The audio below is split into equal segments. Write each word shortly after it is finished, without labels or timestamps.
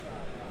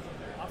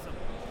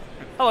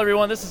Hello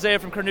everyone, this is Zaya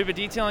from Carnauba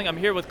Detailing. I'm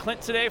here with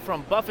Clint today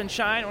from Buff and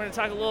Shine. We're going to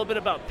talk a little bit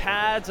about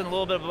pads and a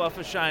little bit of Buff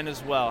and Shine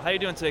as well. How you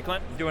doing today,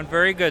 Clint? Doing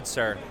very good,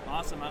 sir.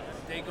 Awesome.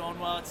 Day going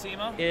well at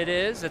SEMA? It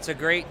is. It's a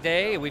great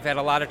day. We've had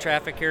a lot of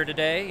traffic here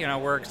today.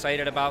 We're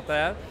excited about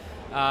that.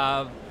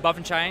 Buff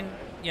and Shine,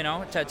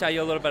 to tell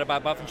you a little bit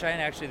about Buff and Shine,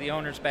 actually the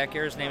owner's back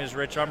here. His name is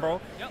Rich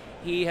Umbro. Yep.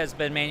 He has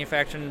been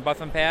manufacturing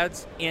Buff and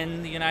pads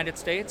in the United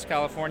States,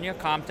 California,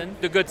 Compton,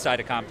 the good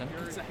side of Compton,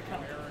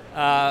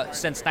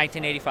 since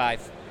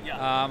 1985.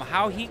 Yeah.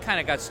 How he kind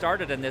of got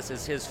started in this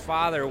is his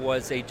father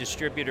was a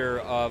distributor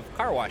of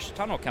car wash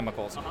tunnel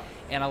chemicals,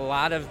 and a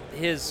lot of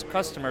his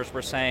customers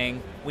were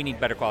saying, we need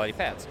better quality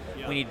pads.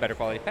 Yeah. We need better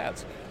quality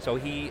pads. So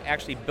he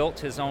actually built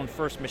his own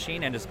first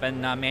machine and has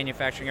been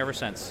manufacturing ever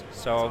since.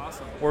 So That's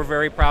awesome. We're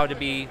very proud to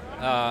be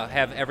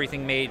have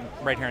everything made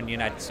right here in the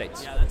United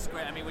States. Yeah, that's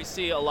great. I mean, we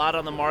see a lot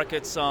on the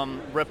market,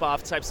 some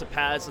rip-off types of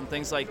pads and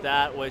things like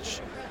that,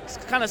 which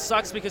kind of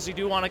sucks because you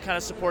do want to kind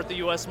of support the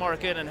U.S.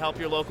 market and help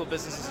your local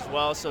businesses as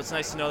well. So it's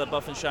nice to know that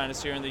Buff and Shine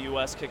is here in the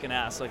U.S. kicking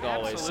ass like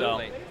always.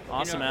 Absolutely. So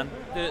awesome, man.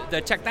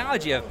 The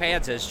technology of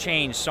pads has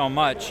changed so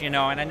much, and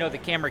I know the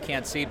camera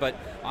can't see, but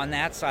on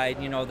that side,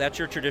 that's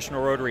your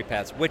traditional rotary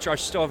pads, which are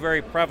still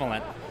very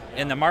prevalent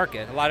in the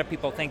market. A lot of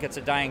people think it's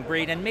a dying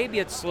breed, and maybe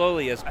it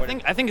slowly is. But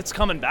I think it's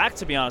coming back,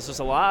 to be honest. There's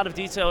a lot of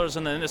detailers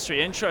in the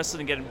industry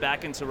interested in getting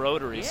back into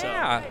rotary.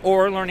 Yeah,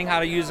 or learning how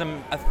to use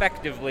them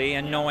effectively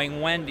and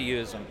knowing when to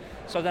use them.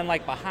 So then,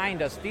 like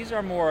behind us, these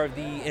are more of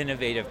the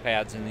innovative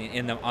pads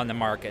on the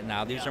market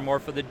now. These are more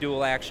for the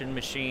dual action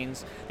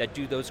machines that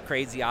do those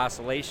crazy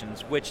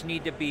oscillations, which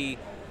need to be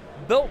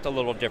built a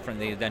little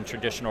differently than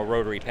traditional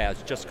rotary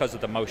pads just because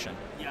of the motion.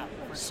 Yeah.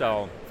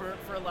 So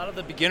for a lot of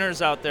the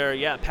beginners out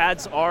there,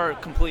 pads are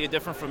completely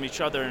different from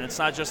each other, and it's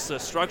not just the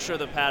structure of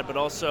the pad, but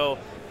also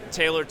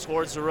tailored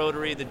towards the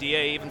rotary, the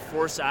DA, even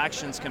force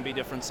actions can be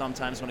different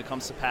sometimes when it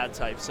comes to pad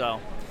type. So.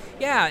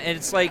 Yeah, and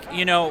it's like,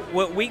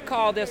 what we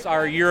call this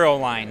our Euro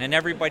line, and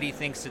everybody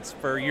thinks it's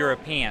for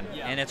European,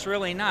 and it's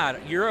really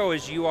not. Euro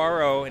is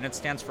URO, and it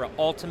stands for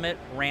Ultimate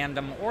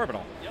Random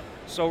Orbital. Yep.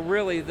 So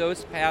really,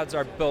 those pads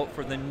are built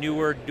for the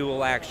newer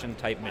dual action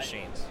type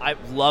machines. I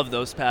love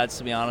those pads,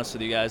 to be honest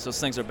with you guys. Those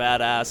things are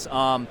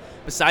badass.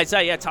 Besides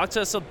that, talk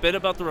to us a bit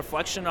about the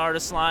Reflection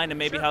Artist line and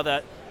maybe how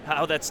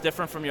that's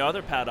different from your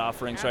other pad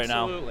offerings right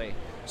now. Absolutely.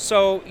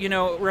 So,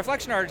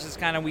 Reflection Artist is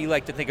kind of, we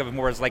like to think of it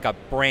more as like a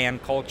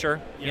brand culture.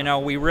 Yeah.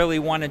 We really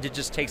wanted to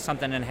just take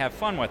something and have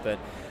fun with it.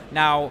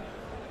 Now,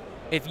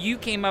 if you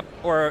came up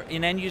or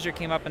an end user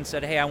came up and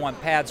said, hey, I want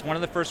pads, one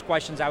of the first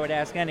questions I would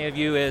ask any of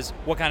you is,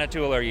 what kind of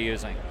tool are you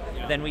using?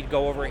 Yeah. Then we'd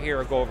go over here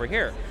or go over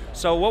here.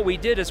 So what we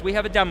did is we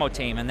have a demo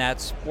team, and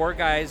that's 4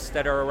 guys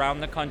that are around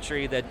the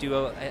country that do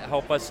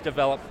help us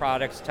develop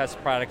products, test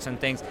products and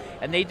things,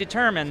 and they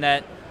determine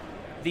that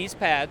these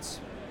pads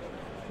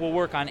will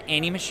work on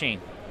any machine.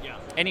 Yeah.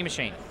 Any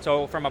machine.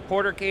 So from a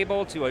Porter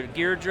cable to a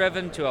gear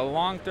driven to a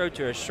long throw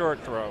to a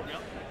short throw.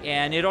 Yep.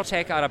 And it'll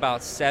take out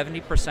about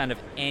 70% of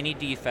any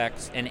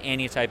defects in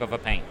any type of a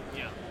paint.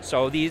 Yeah.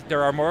 So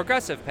there are more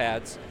aggressive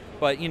pads,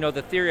 but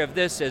the theory of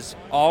this is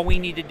all we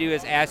need to do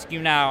is ask you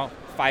now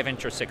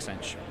 5-inch or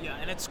 6-inch. Yeah,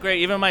 and it's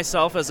great. Even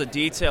myself as a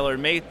detailer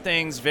made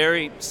things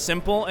very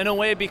simple in a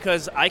way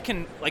because I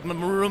can, like, my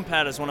maroon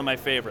pad is one of my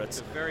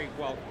favorites. Very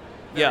well.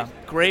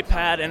 Great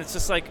pad, and it's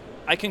just like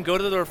I can go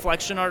to the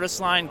Reflection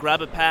Artist line,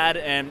 grab a pad,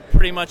 and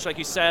pretty much, like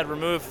you said,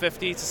 remove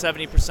 50 to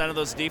 70% of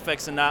those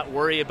defects and not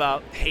worry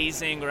about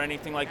hazing or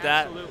anything like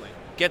that. Absolutely.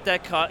 Get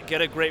that cut,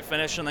 get a great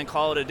finish, and then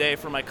call it a day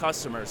for my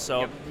customers.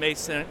 So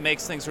it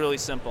makes things really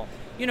simple.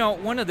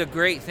 One of the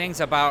great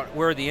things about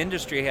where the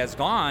industry has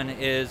gone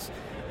is,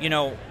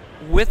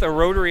 with a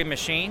rotary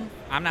machine,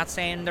 I'm not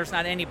saying there's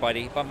not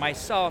anybody, but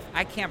myself,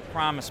 I can't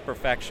promise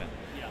perfection.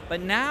 But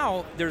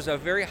now there's a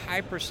very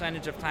high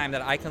percentage of time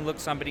that I can look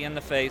somebody in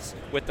the face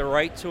with the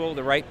right tool,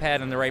 the right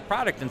pad, and the right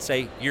product and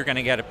say, you're going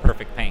to get a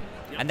perfect paint.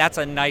 Yep. And that's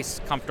a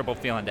nice, comfortable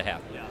feeling to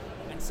have. Yeah.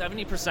 And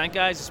 70%,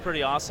 guys, is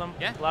pretty awesome.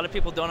 Yeah. A lot of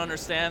people don't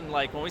understand,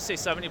 like, when we say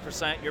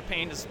 70%, your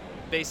paint is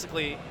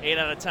basically 8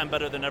 out of 10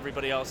 better than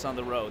everybody else on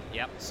the road.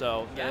 Yep.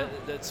 So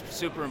that's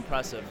super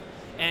impressive.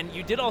 And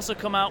you did also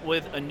come out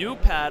with a new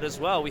pad as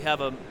well. We have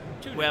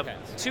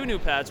 2 new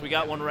pads. We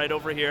got one right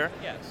over here.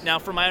 Yes. Now,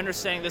 from my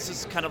understanding, this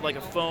is kind of like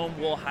a foam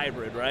wool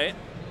hybrid, right?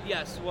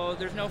 Yes. Well,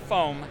 there's no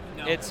foam.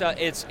 No. It's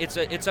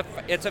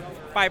a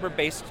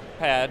fiber-based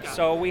pad.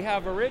 So we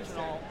have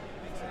original.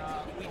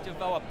 We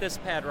developed this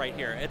pad right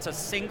here. It's a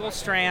single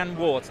strand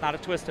wool. It's not a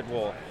twisted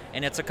wool,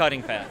 and it's a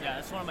cutting pad. Yeah,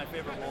 it's one of my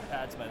favorite wool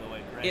pads, by the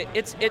way. Great.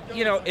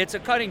 It's a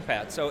cutting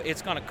pad, so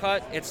it's going to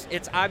cut.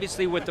 It's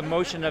obviously with the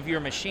motion of your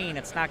machine,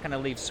 it's not going to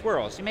leave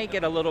swirls. You may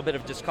get a little bit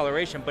of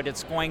discoloration, but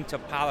it's going to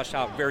polish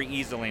out very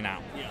easily now.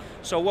 Yeah.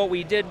 So what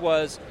we did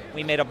was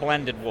we made a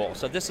blended wool.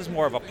 So this is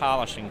more of a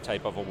polishing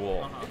type of a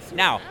wool.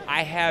 Now,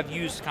 I have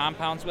used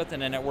compounds with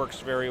it, and it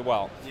works very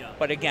well. Yeah.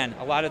 But again,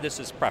 a lot of this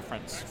is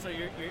preference. So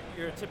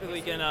you're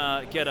typically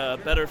gonna get a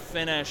better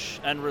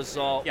finish end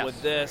result Yes.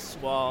 with this,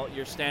 while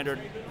your standard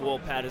wool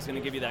pad is going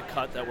to give you that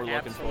cut that we're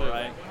looking for,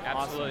 right?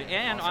 Absolutely. Awesome.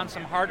 And on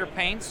some harder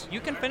paints, you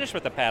can finish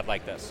with a pad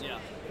like this. Yeah.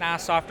 Now,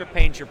 softer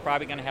paints, you're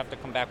probably going to have to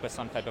come back with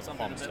some type of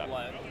Something foam a bit stuff.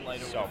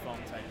 lighter So. foam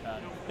type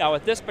pad. Now,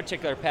 with this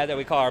particular pad that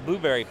we call our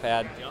blueberry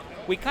pad, Yep.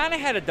 we kind of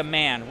had a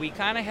demand. We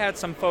kind of had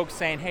some folks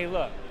saying, hey,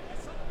 look,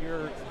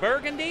 your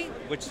burgundy,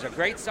 which is a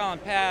great selling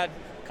pad,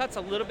 cuts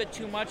a little bit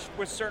too much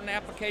with certain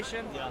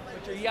application, Yeah.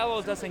 but your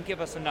yellow doesn't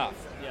give us enough.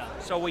 Yeah.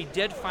 So we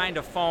did find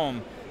a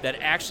foam that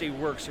actually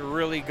works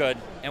really good,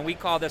 and we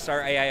call this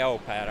our AIO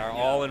pad, our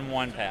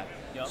all-in-one pad.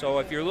 Yep. So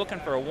if you're looking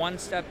for a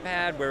one-step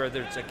pad,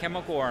 whether it's a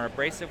chemical or an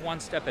abrasive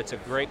one-step, it's a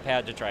great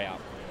pad to try out.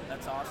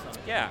 That's awesome.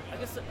 Yeah.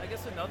 I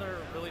guess another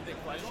really big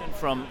question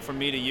from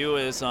me to you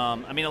is, a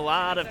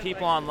lot of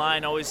people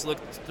online always look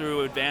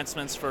through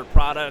advancements for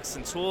products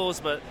and tools,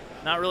 but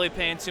not really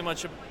paying too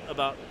much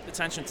about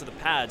attention to the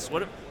pads.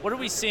 What are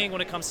we seeing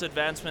when it comes to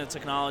advancement in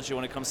technology,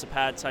 when it comes to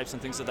pad types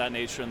and things of that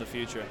nature in the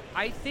future?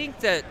 I think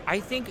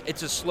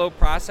it's a slow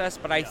process,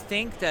 but I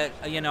think that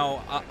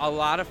a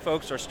lot of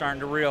folks are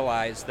starting to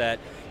realize that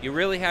you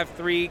really have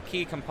three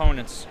key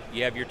components.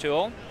 You have your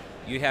tool,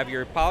 you have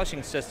your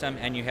polishing system,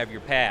 and you have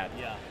your pad.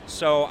 Yeah.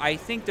 So I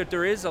think that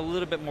there is a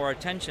little bit more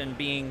attention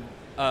being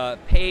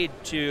paid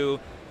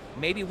to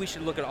maybe we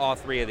should look at all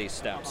three of these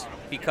steps,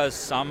 because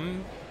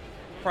some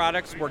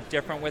products work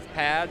different with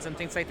pads and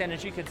things like that. And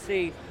as you can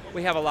see,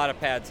 we have a lot of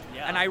pads.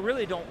 Yeah. And I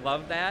really don't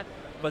love that,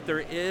 but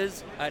there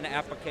is an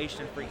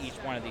application for each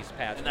one of these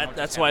pads. And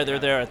that's why they're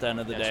there at the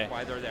end of the day. That's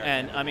why they're there.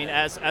 And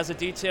as a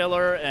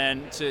detailer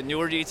and to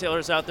newer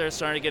detailers out there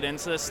starting to get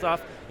into this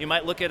stuff, you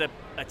might look at a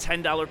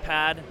 $10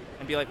 pad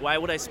and be like, why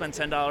would I spend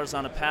 $10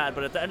 on a pad?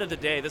 But at the end of the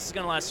day, this is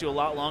going to last you a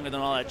lot longer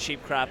than all that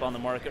cheap crap on the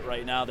market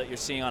right now that you're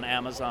seeing on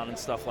Amazon and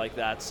stuff like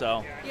that.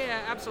 So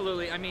yeah,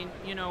 absolutely. I mean,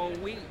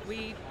 we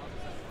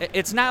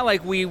it's not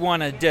like we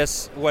want to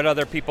diss what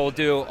other people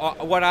do.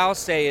 What I'll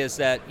say is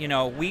that,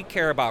 we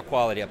care about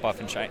quality at Buff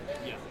and Shine.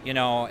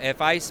 Yeah. If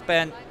I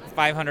spent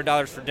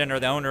 $500 for dinner,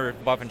 the owner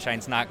of Buff and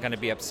Shine's not going to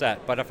be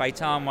upset. But if I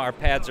tell him our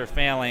pads are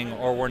failing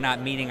or we're not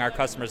meeting our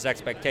customers'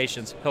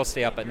 expectations, he'll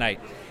stay up at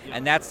night. Yeah.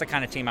 And that's the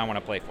kind of team I want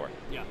to play for.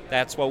 Yeah.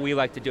 That's what we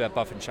like to do at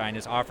Buff and Shine,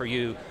 is offer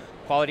you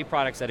quality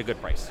products at a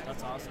good price.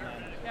 That's awesome,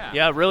 man.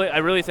 Yeah. I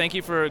really thank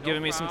you for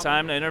giving me some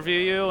time to interview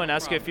you and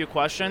ask you a few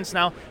questions.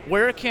 Now,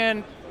 where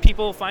can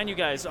people find you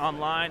guys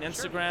online,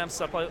 Instagram,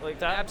 stuff like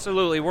that?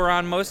 Absolutely. We're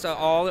on most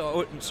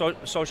all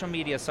social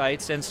media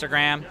sites,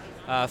 Instagram,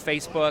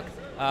 Facebook,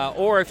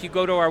 or if you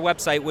go to our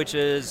website, which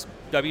is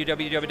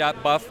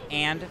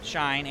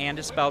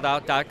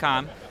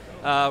www.buffandshine.com,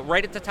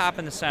 right at the top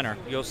in the center,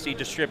 you'll see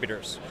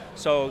distributors.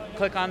 So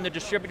click on the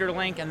distributor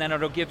link, and then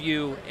it'll give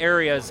you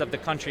areas of the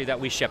country that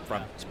we ship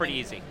from. It's pretty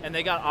easy. And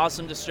they got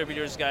awesome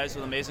distributors, guys,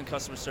 with amazing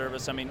customer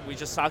service. I mean, we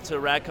just talked to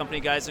Rag Company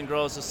guys and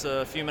girls just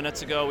a few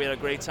minutes ago. We had a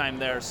great time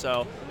there.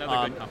 So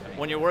Another good company.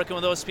 When you're working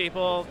with those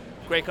people,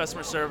 great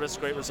customer service,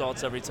 great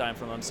results every time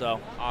from them.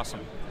 So Awesome.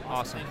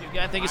 thank you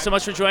again. Thank you so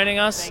much for joining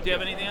us. Do you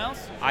have anything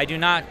else? I do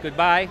not.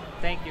 Goodbye.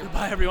 Thank you.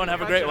 Goodbye, everyone.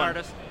 Have a great one.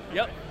 Artist.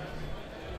 Yep.